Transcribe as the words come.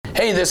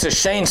Hey, this is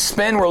Shane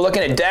Spin. We're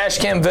looking at dash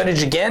cam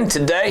footage again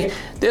today.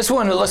 This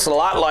one looks a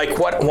lot like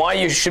why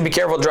you should be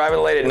careful driving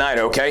late at night,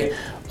 okay?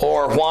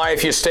 Or why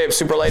if you stay up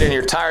super late and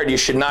you're tired, you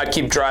should not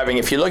keep driving.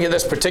 If you look at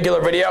this particular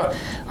video,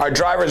 our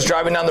driver is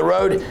driving down the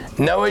road,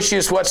 no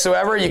issues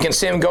whatsoever. You can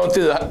see him going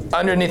through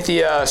underneath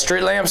the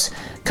street lamps,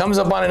 comes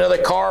up on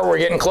another car, we're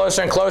getting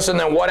closer and closer, and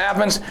then what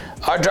happens?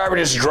 Our driver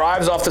just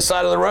drives off the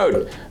side of the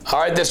road. All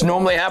right, this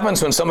normally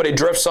happens when somebody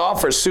drifts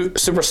off or is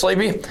super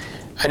sleepy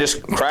and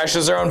just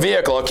crashes their own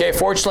vehicle, okay?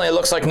 Fortunately, it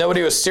looks like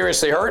nobody was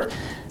seriously hurt,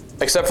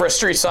 except for a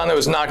street sign that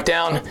was knocked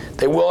down.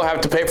 They will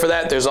have to pay for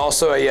that. There's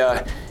also you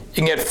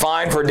can get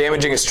fined for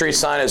damaging a street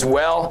sign as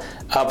well,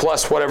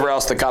 plus whatever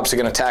else the cops are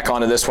going to tack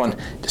onto this one.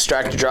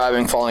 Distracted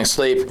driving, falling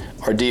asleep,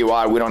 or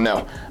DUI, we don't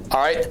know. All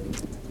right?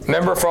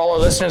 Remember, for all our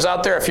listeners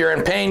out there, if you're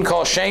in pain,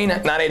 call Shane,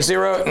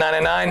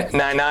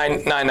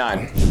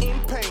 980-999-9999. In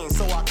pain,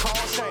 so I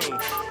call Shane,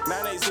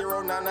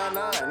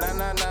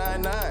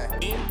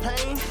 980-999-9999. In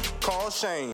pain, call Shane.